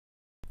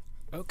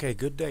Okay,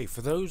 good day.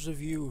 For those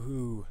of you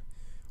who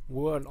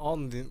weren't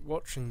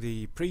watching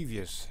the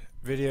previous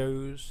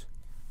videos,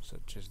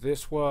 such as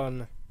this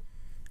one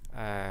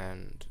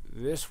and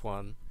this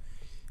one,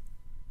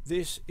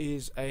 this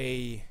is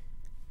a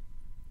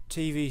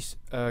TV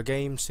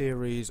game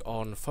series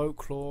on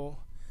Folklore,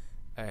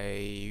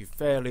 a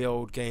fairly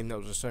old game that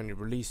was a Sony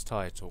release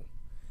title.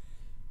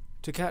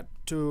 To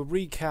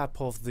recap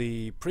of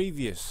the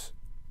previous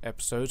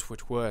episodes,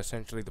 which were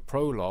essentially the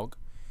prologue,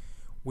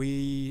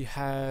 we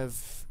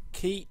have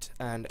Keat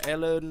and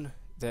Ellen.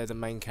 They're the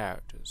main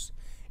characters.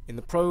 In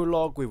the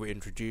prologue, we were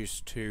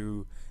introduced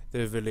to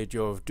the village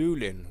of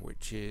Doolin,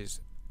 which is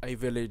a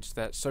village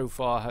that so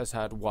far has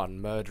had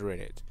one murder in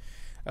it.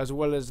 As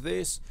well as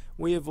this,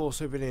 we have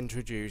also been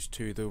introduced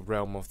to the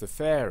realm of the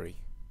fairy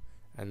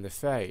and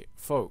the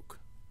folk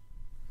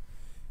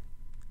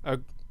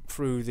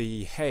through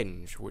the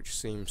henge, which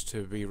seems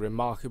to be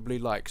remarkably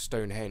like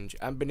Stonehenge,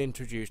 and been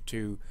introduced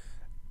to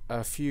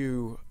a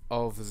few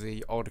of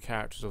the odd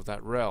characters of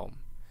that realm.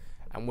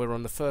 And we're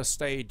on the first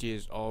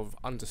stages of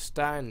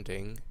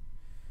understanding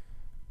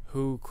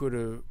who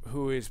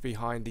is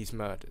behind these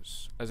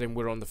murders. As in,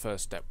 we're on the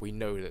first step. We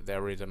know that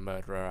there is a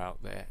murderer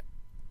out there,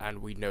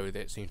 and we know that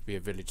it seems to be a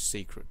village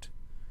secret.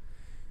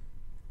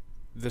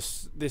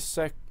 This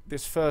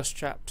first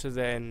chapter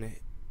then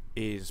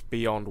is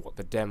beyond what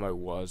the demo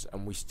was,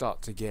 and we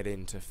start to get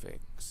into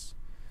things.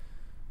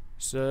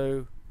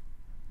 So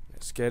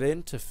let's get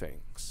into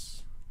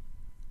things.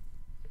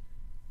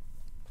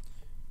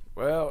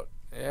 Well,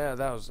 yeah,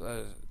 that was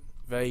a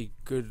very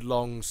good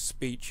long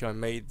speech I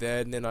made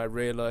there, and then I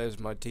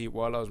realised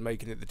while I was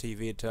making it, the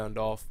TV had turned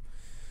off.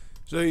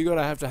 So you're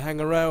gonna have to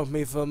hang around with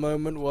me for a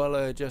moment while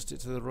I adjust it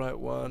to the right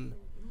one.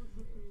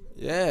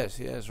 Yes,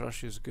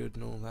 Russia's good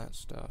and all that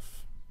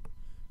stuff.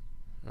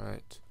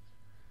 Right.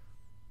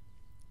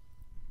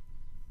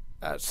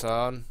 That's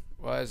on.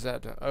 Why is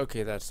that?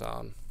 Okay, that's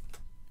on.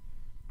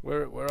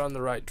 We're on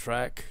the right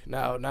track.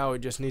 Now we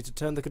just need to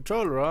turn the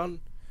controller on.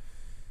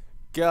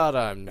 God,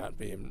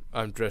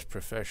 I'm dressed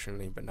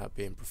professionally, but not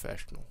being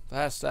professional.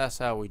 That's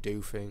how we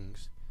do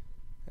things.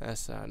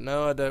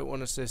 No, I don't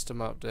want a system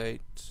update.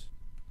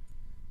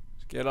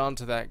 Let's get on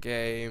to that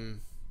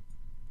game.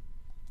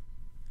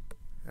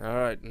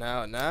 Alright,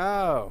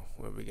 now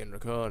we'll begin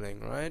recording,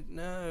 right?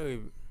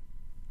 No.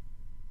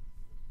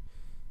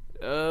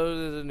 Oh,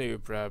 there's a new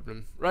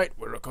problem. Right,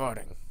 we're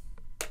recording.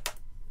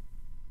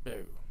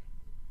 Boo.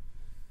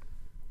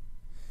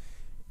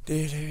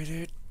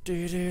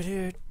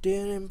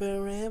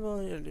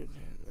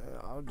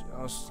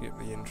 I'll skip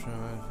the intro,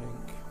 I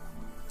think.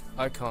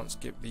 I can't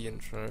skip the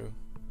intro.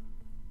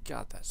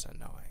 God, that's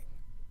annoying.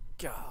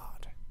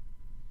 God.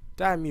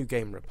 Damn you,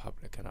 Game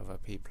Republic and other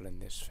people in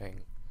this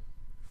thing.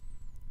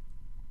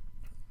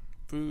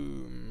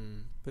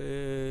 Boom.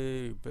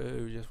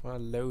 Boo. Just want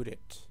to load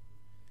it.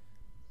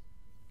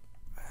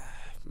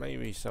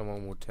 Maybe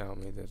someone will tell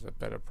me there's a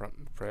better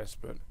button to press,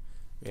 but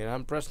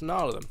I'm pressing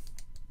all of them.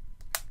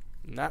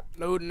 Not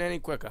loading any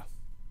quicker.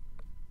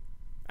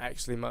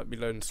 Actually, might be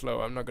loading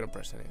slow. I'm not going to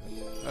press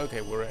anything.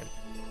 Okay, we're in.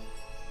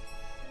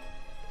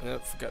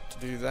 Yep, forgot to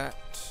do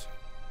that.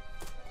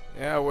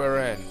 Yeah, we're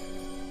in.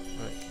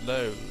 Right,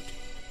 load.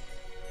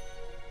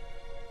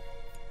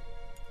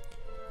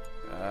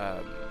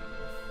 I'm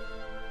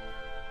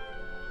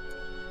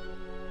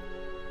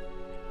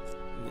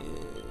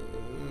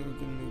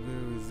gonna go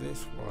with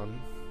this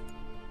one.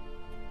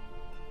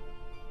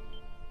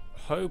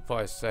 Hope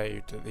I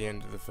saved at the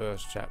end of the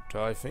first chapter.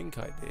 I think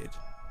I did.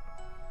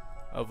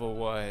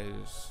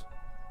 Otherwise,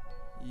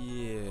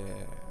 yeah.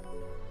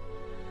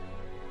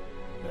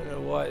 I don't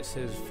know why it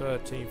says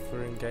 13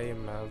 for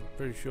in-game now. I'm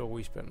pretty sure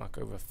we spent like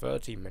over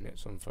 30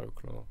 minutes on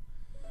Folklore.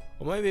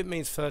 Or maybe it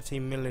means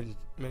 13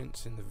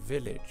 minutes in the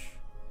village.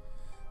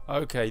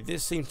 Okay,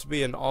 this seems to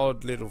be an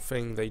odd little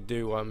thing they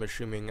do, I'm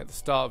assuming. At the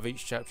start of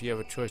each chapter you have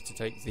a choice to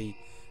take the...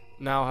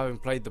 Now having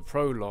played the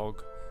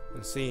prologue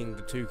and seeing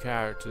the two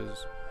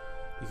characters,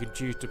 you can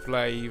choose to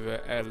play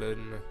either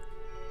Ellen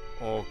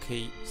or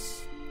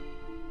Keats.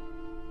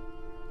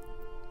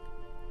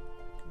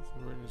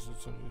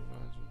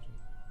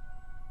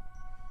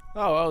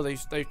 Oh,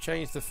 they've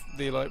changed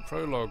the like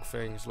prologue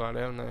things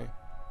slightly, haven't they?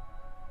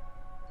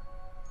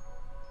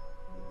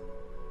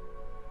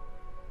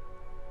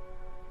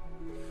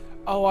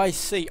 Oh, I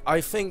see.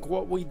 I think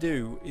what we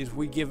do is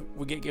we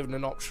get given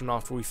an option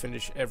after we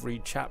finish every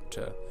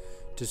chapter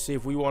to see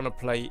if we want to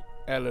play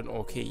Ellen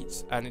or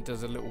Keats, and it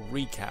does a little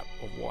recap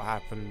of what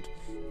happened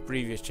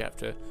previous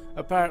chapter.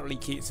 Apparently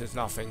Keats has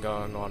nothing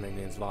going on in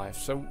his life,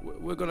 so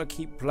we're going to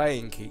keep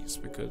playing Keats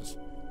because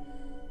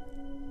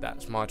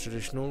that's my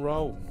traditional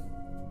role.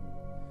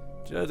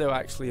 Do you know they were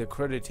actually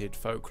accredited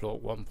Folklore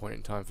at one point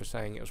in time for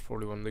saying it was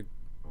probably one of the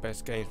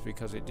best games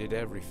because it did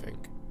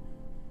everything.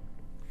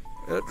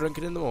 Drink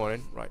it in the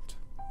morning, right.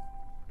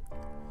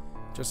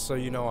 Just so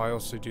you know, I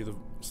also do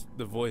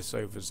the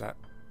voiceovers at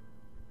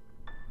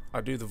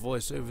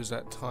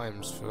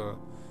times for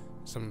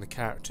some of the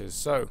characters,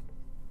 so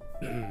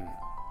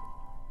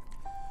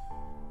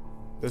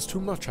there's too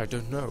much I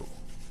don't know.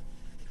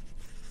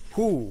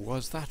 Who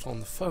was that on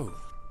the phone?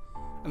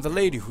 And the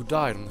lady who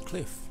died on the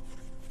cliff?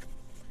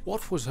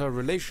 What was her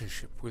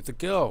relationship with the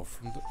girl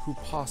who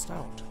passed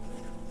out?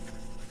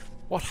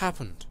 What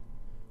happened?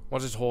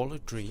 Was it all a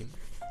dream?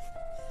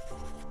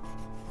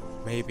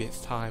 Maybe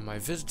it's time I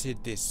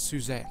visited this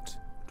Suzette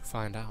to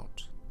find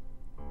out.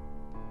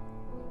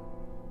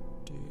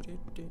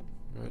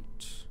 Right.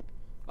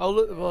 Oh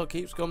look, the bar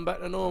keeps going back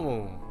to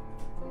normal.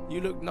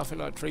 You look nothing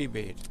like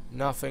Treebeard.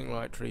 Nothing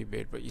like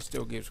Treebeard, but you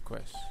still gives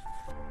quests.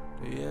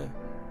 Do ya?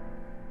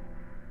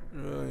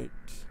 Right.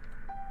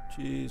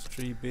 Cheers,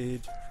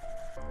 Treebeard.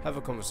 Have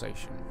a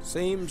conversation.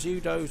 Seems you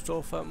dozed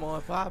off at my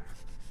pub.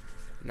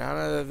 None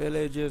of the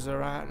villagers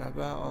are out and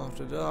about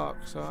after dark,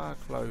 so I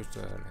closed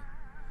early.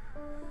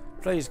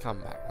 Please come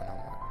back when I'm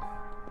home.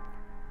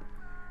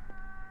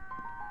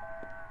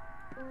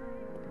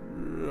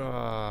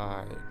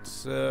 Right,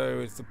 so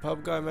is the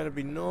pub guy meant to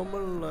be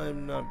normal?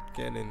 I'm not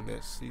getting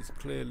this. He's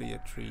clearly a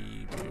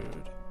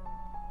Treebeard.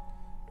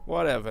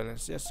 Whatever,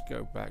 let's just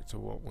go back to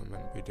what we're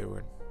meant to be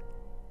doing.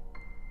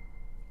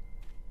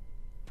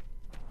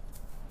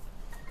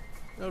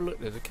 Oh look,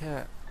 there's a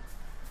cat.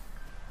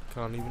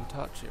 Can't even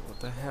touch it, what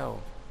the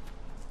hell?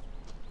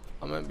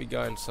 I might be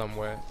going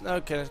somewhere.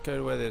 Okay, let's go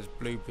to where there's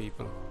blue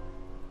people.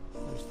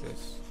 Who's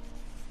this?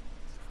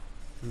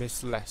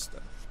 Miss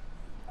Lester.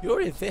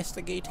 You're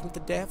investigating the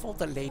death of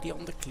the lady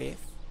on the cliff?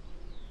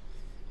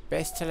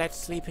 Best to let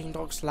sleeping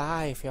dogs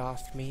lie, if you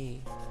ask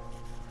me.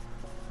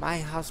 My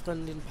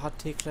husband in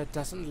particular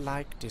doesn't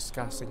like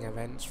discussing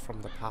events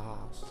from the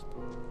past.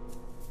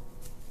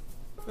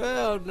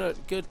 Well,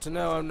 not good to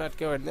know I'm not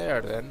going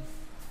there then.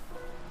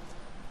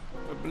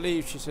 I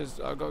believe she says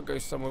I gotta go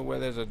somewhere where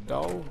there's a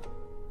doll.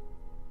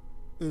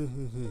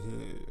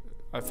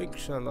 I think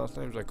her last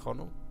name's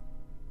O'Connell.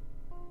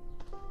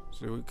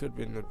 So we could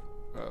be in the...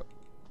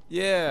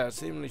 yeah,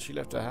 seemingly she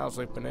left her house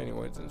open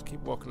anyway. Let's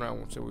keep walking around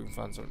until we can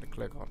find something to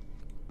click on.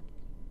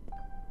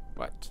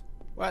 What?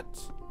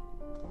 What?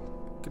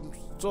 Can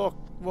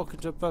walk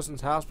into a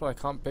person's house but I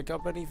can't pick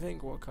up anything?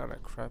 What kind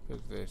of crap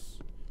is this?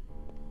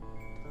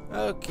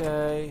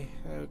 Okay,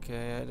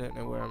 I don't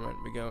know where I'm meant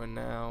to be going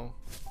now.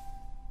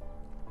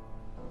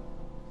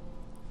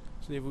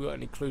 See if we've got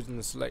any clues in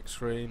the select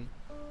screen.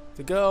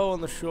 The girl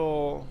on the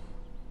shore,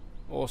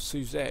 or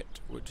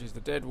Suzette, which is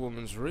the dead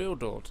woman's real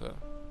daughter.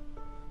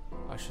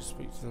 I should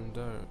speak to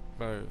them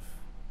both.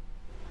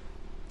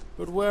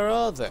 But where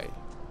are they?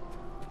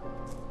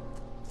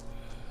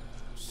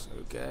 So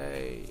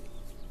gay.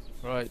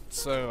 Right,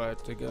 so I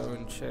had to go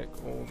and check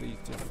all these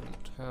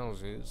different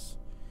houses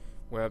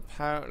where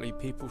apparently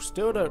people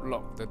still don't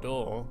lock the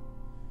door.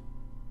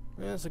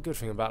 Yeah, that's a good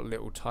thing about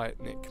little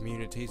tight-knit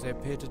communities. They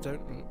appear to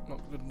don't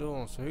lock the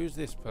door. So who's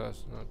this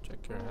person? I'll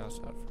check your house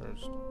out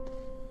first.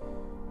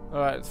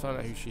 Alright, let's find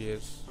out who she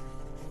is.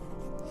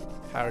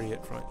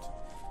 Harriet, right.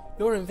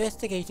 You're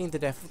investigating the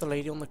death of the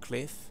lady on the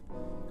cliff?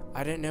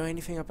 I don't know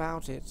anything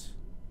about it.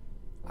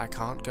 I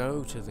can't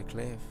go to the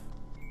cliff.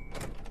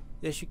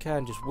 Yes, you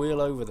can. Just wheel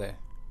over there.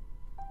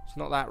 It's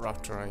not that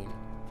rough terrain.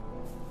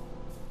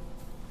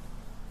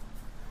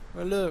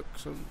 Oh look,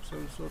 some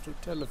sort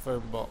of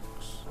telephone box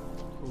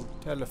called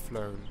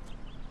telephone.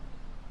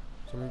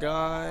 Some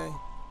guy,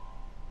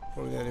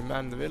 probably the only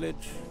man in the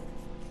village.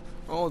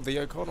 Oh, the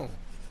O'Connell.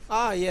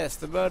 Ah yes,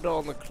 the murder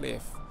on the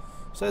cliff.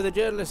 So the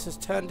journalist has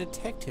turned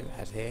detective,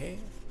 has he?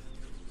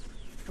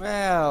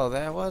 Well,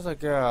 there was a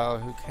girl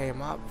who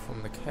came up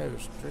from the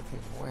coast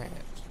dripping wet.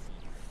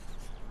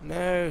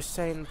 No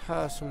sane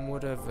person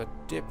would have a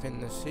dip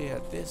in the sea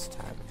at this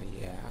time of the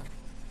year.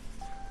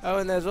 Oh,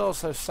 and there's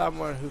also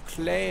someone who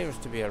claims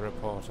to be a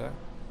reporter,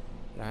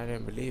 but I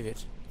don't believe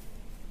it.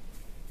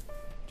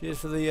 Cheers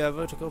for the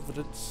vote of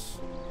confidence.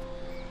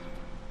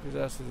 Who's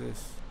else is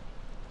this?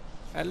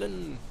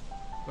 Ellen,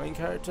 main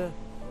character.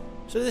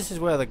 So this is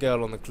where the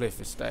girl on the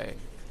cliff is staying.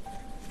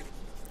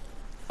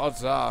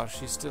 Odds are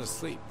she's still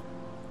asleep.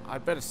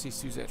 I'd better see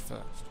Suzette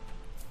first.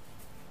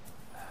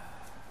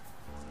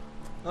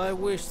 I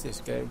wish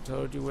this game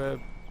told you where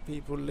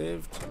people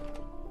lived.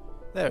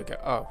 There we go.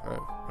 Oh,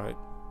 right.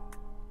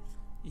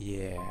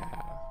 Yeah.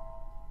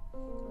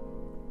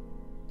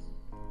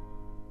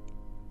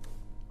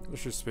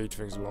 Let's just speed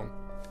things along.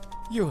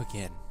 You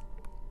again.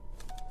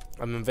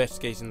 I'm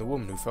investigating the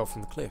woman who fell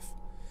from the cliff.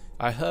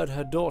 I heard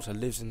her daughter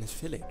lives in this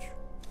village.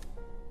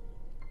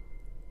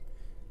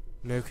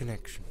 No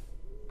connection.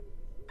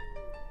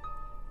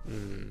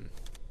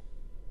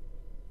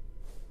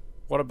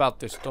 What about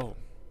this doll?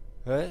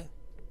 Eh?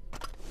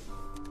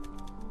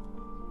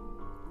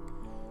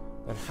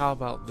 Then how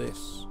about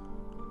this?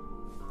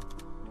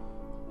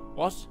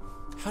 What?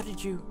 How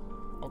did you...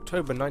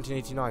 October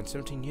 1989,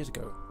 17 years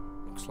ago.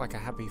 Looks like a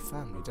happy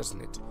family,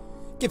 doesn't it?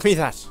 Give me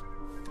that!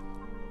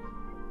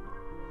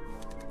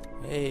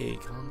 Hey,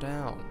 calm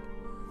down.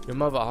 Your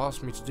mother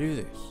asked me to do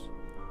this.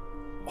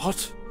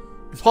 What?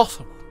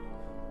 Impossible!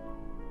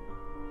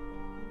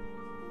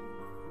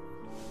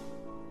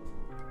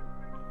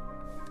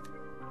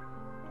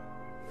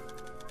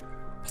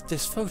 But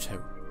this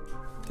photo...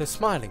 They're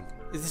smiling.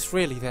 Is this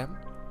really them?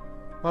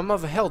 My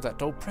mother held that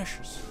doll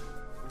precious.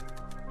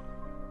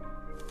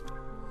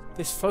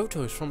 This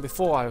photo is from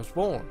before I was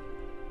born.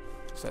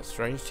 Is that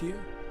strange to you?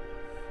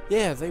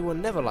 Yeah, they were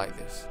never like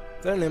this.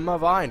 The only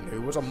mother I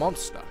knew was a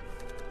monster.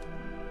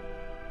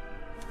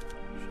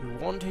 She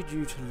wanted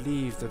you to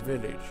leave the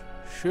village.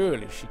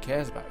 Surely she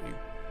cares about you.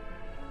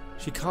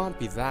 She can't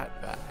be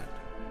that bad.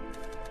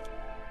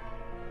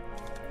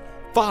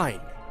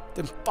 Fine!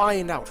 Then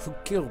find out who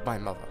killed my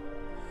mother.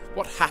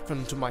 What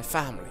happened to my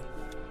family?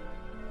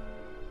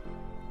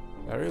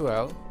 Very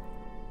well.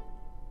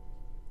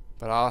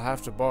 But I'll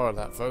have to borrow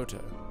that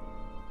photo.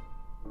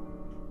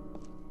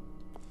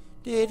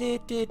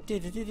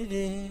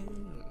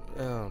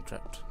 Oh, I'm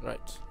trapped.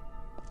 Right.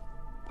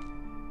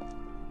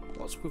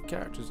 What's with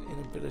characters'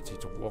 inability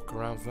to walk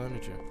around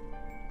furniture?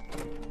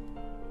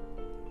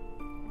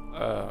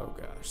 Oh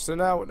gosh. So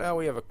now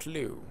we have a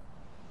clue.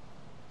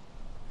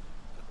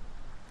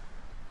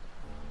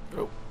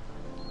 Oh.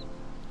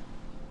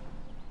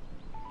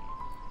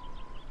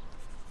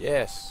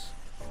 Yes.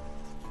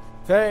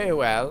 Very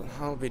well,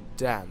 I'll be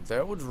damned,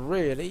 though it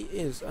really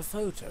is a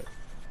photo.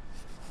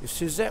 If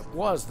Suzette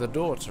was the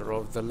daughter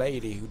of the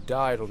lady who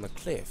died on the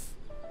cliff,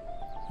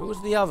 who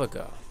was the other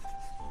girl?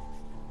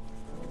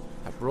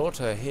 I brought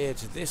her here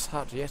to this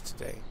hut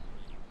yesterday.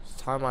 It's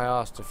time I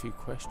asked a few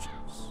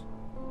questions.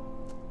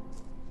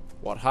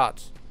 What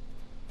hut?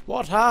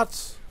 What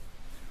hut?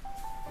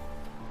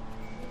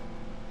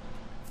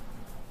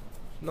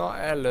 Not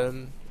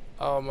Ellen.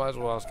 Oh, I might as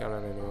well ask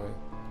Ellen anyway.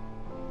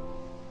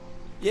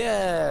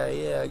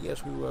 Yeah, I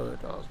guess we were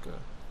at ask her.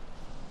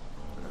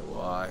 I don't know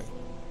why.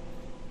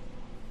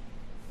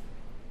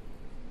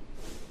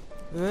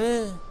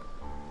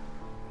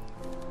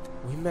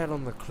 We met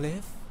on the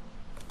cliff?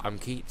 I'm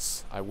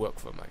Keats. I work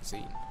for a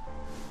magazine.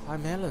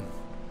 I'm Ellen.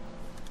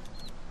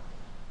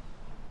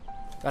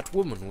 That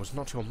woman was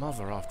not your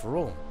mother after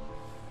all.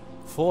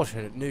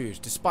 Fortunate news,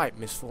 despite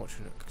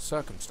misfortunate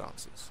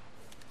circumstances.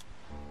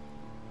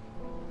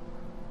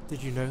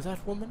 Did you know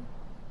that woman?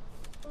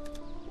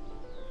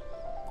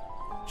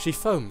 She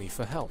phoned me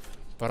for help,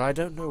 but I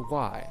don't know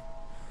why.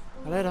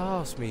 I let her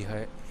ask me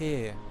her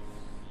here.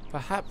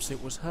 Perhaps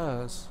it was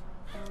hers.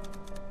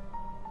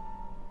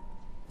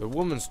 The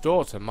woman's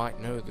daughter might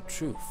know the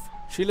truth.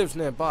 She lives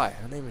nearby.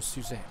 Her name is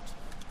Suzette.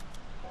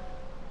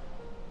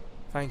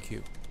 Thank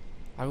you.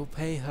 I will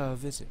pay her a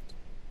visit.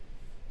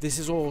 This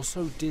is all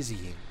so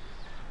dizzying.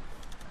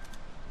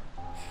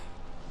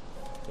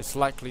 It's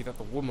likely that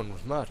the woman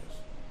was murdered.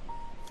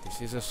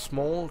 This is a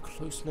small,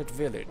 close-knit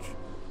village.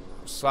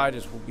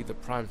 Outsiders will be the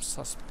prime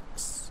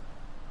suspects.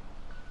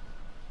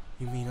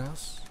 You mean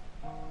us?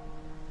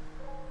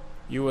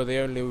 You were the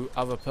only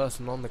other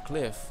person on the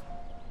cliff.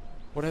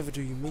 Whatever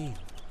do you mean?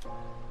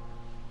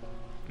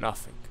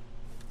 Nothing.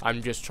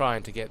 I'm just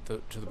trying to get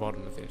to the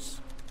bottom of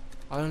this.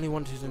 I only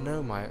wanted to know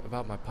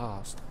about my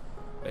past.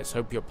 Let's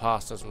hope your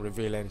past doesn't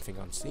reveal anything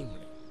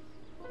unseemly.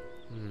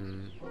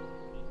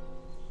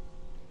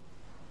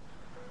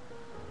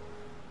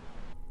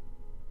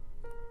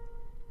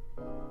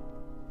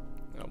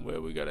 Now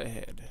where we gotta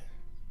head?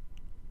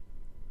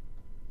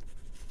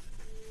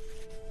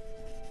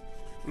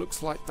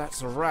 Looks like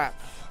that's a wrap.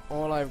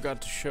 All I've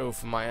got to show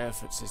for my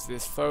efforts is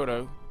this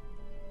photo.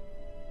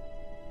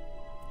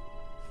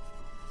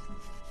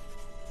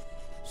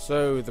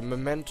 So, the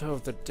memento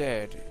of the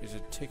dead is a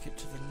ticket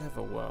to the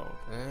netherworld,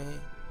 eh?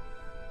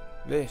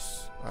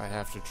 This I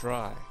have to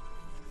try.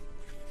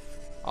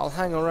 I'll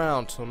hang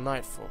around till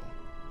nightfall,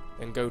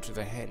 then go to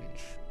the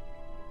henge.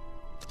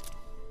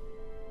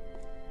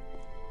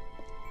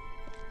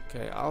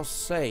 Okay, I'll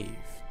save.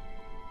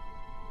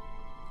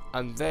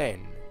 And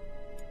then,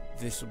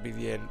 this will be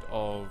the end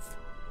of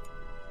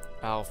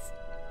our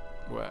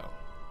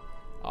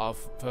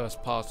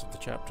first part of the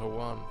chapter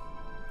 1.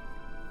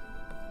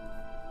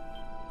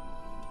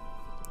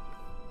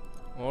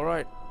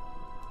 Alright.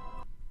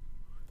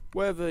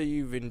 Whether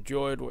you've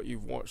enjoyed what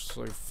you've watched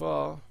so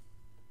far,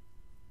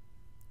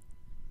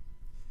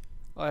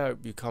 I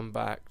hope you come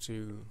back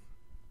to,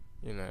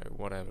 you know,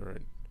 whatever.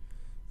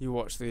 You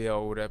watch the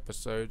old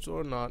episodes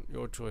or not,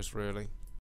 your choice really.